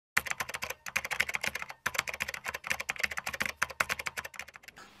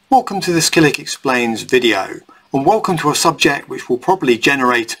Welcome to this Skillick Explains video, and welcome to a subject which will probably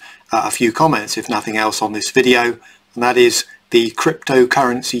generate a few comments if nothing else on this video, and that is the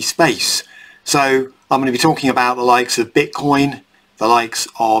cryptocurrency space. So I'm going to be talking about the likes of Bitcoin, the likes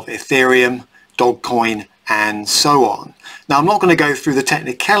of Ethereum, Dogecoin and so on. Now I'm not going to go through the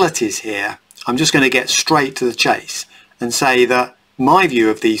technicalities here, I'm just going to get straight to the chase and say that my view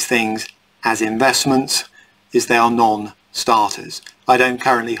of these things as investments is they are non-starters. I don't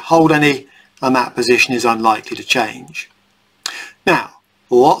currently hold any, and that position is unlikely to change. Now,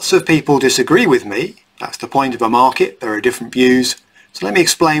 lots of people disagree with me. That's the point of a market. There are different views. So let me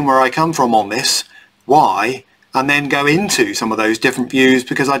explain where I come from on this, why, and then go into some of those different views,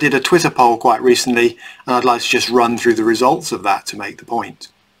 because I did a Twitter poll quite recently and I'd like to just run through the results of that to make the point.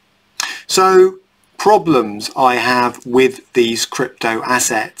 So, problems I have with these crypto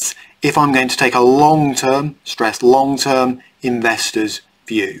assets if I'm going to take a long-term, stress long-term, investor's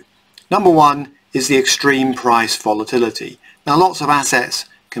view. Number one is the extreme price volatility. Now lots of assets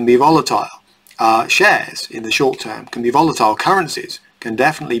can be volatile. Shares in the short term can be volatile. Currencies can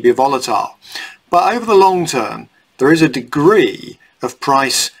definitely be volatile. But over the long term there is a degree of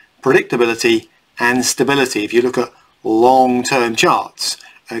price predictability and stability. If you look at long-term charts,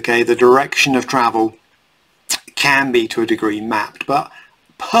 okay, the direction of travel can be to a degree mapped. But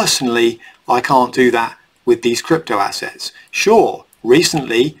personally I can't do that with these crypto assets. Sure,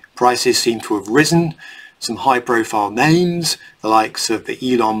 recently prices seem to have risen. Some high profile names, the likes of the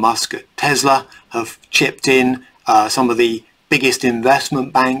Elon Musk at Tesla, have chipped in. Some of the biggest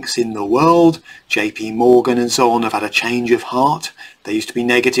investment banks in the world, JP Morgan and so on, have had a change of heart. They used to be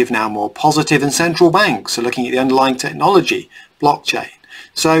negative, now more positive, and central banks are looking at the underlying technology, blockchain.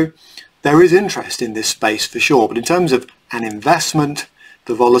 So there is interest in this space for sure, but in terms of an investment,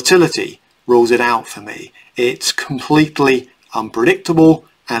 the volatility rules it out for me. It's completely unpredictable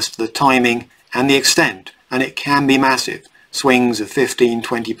as to the timing and the extent, and it can be massive. Swings of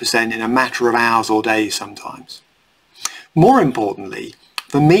 15–20% in a matter of hours or days sometimes. More importantly,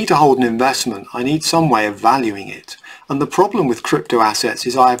 for me to hold an investment, I need some way of valuing it. And the problem with crypto assets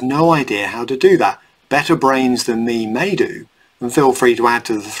is I have no idea how to do that. Better brains than me may do, and feel free to add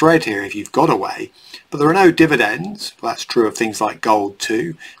to the thread here if you've got a way. But there are no dividends. That's true of things like gold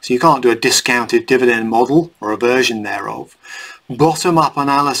too. So you can't do a discounted dividend model or a version thereof. Bottom-up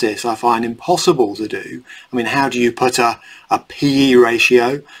analysis I find impossible to do. I mean, how do you put a PE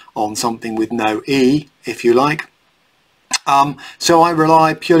ratio on something with no E, if you like? So I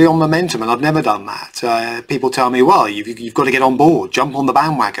rely purely on momentum, and I've never done that. People tell me, well, you've got to get on board, jump on the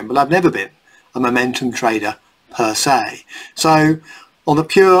bandwagon, but I've never been a momentum trader per se. So on the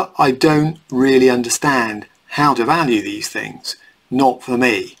pure, I don't really understand how to value these things. Not for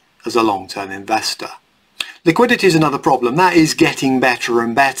me as a long-term investor. Liquidity is another problem. That is getting better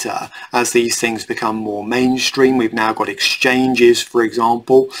and better as these things become more mainstream. We've now got exchanges, for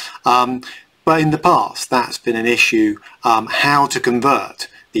example. But in the past, that's been an issue, how to convert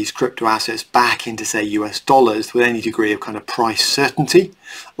these crypto assets back into, say, US dollars with any degree of kind of price certainty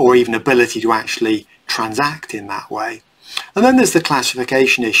or even ability to actually transact in that way. And then there's the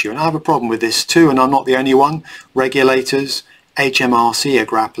classification issue, and I have a problem with this too, and I'm not the only one. Regulators, HMRC are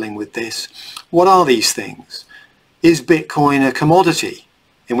grappling with this. What are these things? Is Bitcoin a commodity?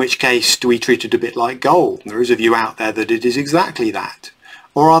 In which case, do we treat it a bit like gold? And there is a view out there that it is exactly that.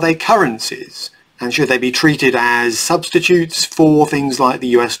 Or are they currencies? And should they be treated as substitutes for things like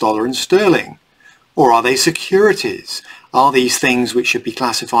the US dollar and sterling? Or are they securities? Are these things which should be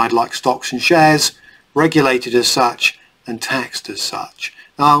classified like stocks and shares, regulated as such and taxed as such?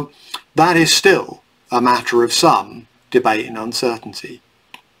 Now, that is still a matter of some debate and uncertainty.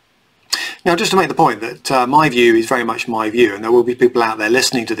 Now, just to make the point that my view is very much my view, and there will be people out there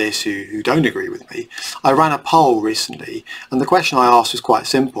listening to this who don't agree with me. I ran a poll recently, and the question I asked was quite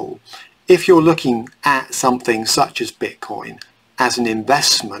simple. If you're looking at something such as Bitcoin as an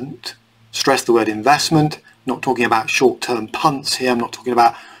investment, stress the word investment, not talking about short-term punts here, I'm not talking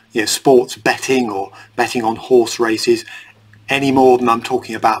about sports betting or betting on horse races any more than I'm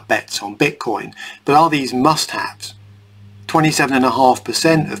talking about bets on Bitcoin. But are these must-haves?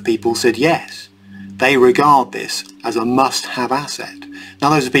 27.5% of people said yes. They regard this as a must-have asset.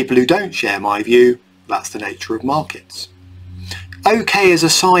 Now those are people who don't share my view. That's the nature of markets. Okay as a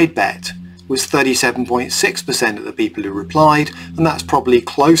side bet was 37.6% of the people who replied, and that's probably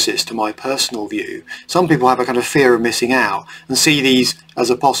closest to my personal view. Some people have a kind of fear of missing out and see these as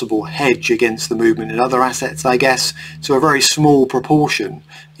a possible hedge against the movement in other assets, I guess. So a very small proportion,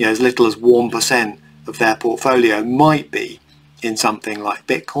 as little as 1% of their portfolio might be in something like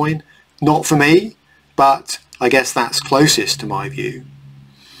Bitcoin. Not for me, but I guess that's closest to my view.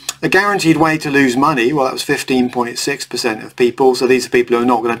 A guaranteed way to lose money, well, that was 15.6% of people. So these are people who are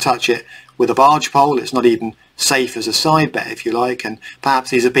not going to touch it with a barge pole. It's not even safe as a side bet, if you like. And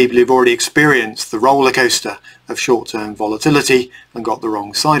perhaps these are people who've already experienced the roller coaster of short-term volatility and got the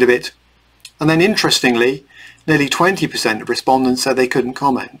wrong side of it. And then interestingly, nearly 20% of respondents said they couldn't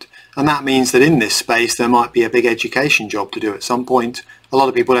comment. And that means that in this space there might be a big education job to do at some point. A lot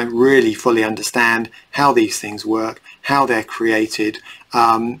of people don't really fully understand how these things work, how they're created,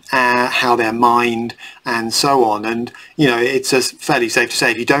 how they're mined, and so on. And you know, it's fairly safe to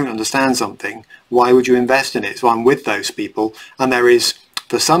say if you don't understand something, why would you invest in it? So I'm with those people, and there is,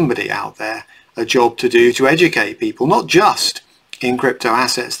 for somebody out there, a job to do to educate people, not just in crypto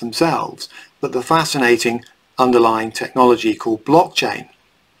assets themselves, but the fascinating underlying technology called blockchain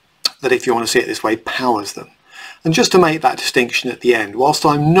that, if you want to see it this way, powers them. And just to make that distinction at the end, whilst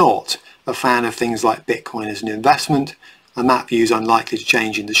I'm not a fan of things like Bitcoin as an investment, and that view is unlikely to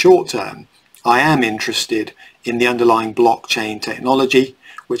change in the short term, I am interested in the underlying blockchain technology,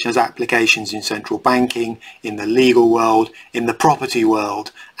 which has applications in central banking, in the legal world, in the property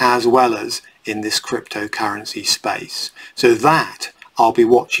world, as well as in this cryptocurrency space. So that I'll be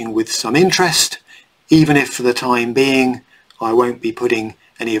watching with some interest, even if for the time being I won't be putting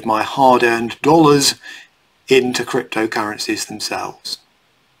any of my hard-earned dollars into cryptocurrencies themselves.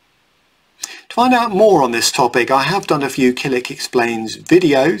 To find out more on this topic, I have done a few Killick Explains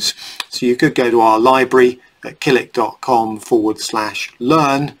videos, so you could go to our library at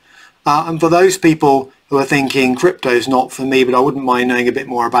killick.com/learn. And for those people who are thinking crypto's not for me, but I wouldn't mind knowing a bit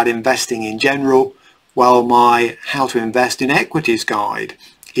more about investing in general, well, my How to Invest in Equities guide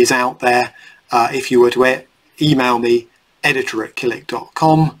is out there. If you were to email me,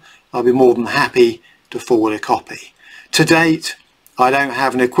 editor@killick.com, I'll be more than happy to forward a copy. To date, I don't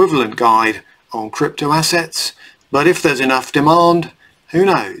have an equivalent guide on crypto assets, but if there's enough demand, who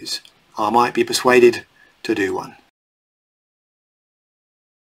knows, I might be persuaded to do one.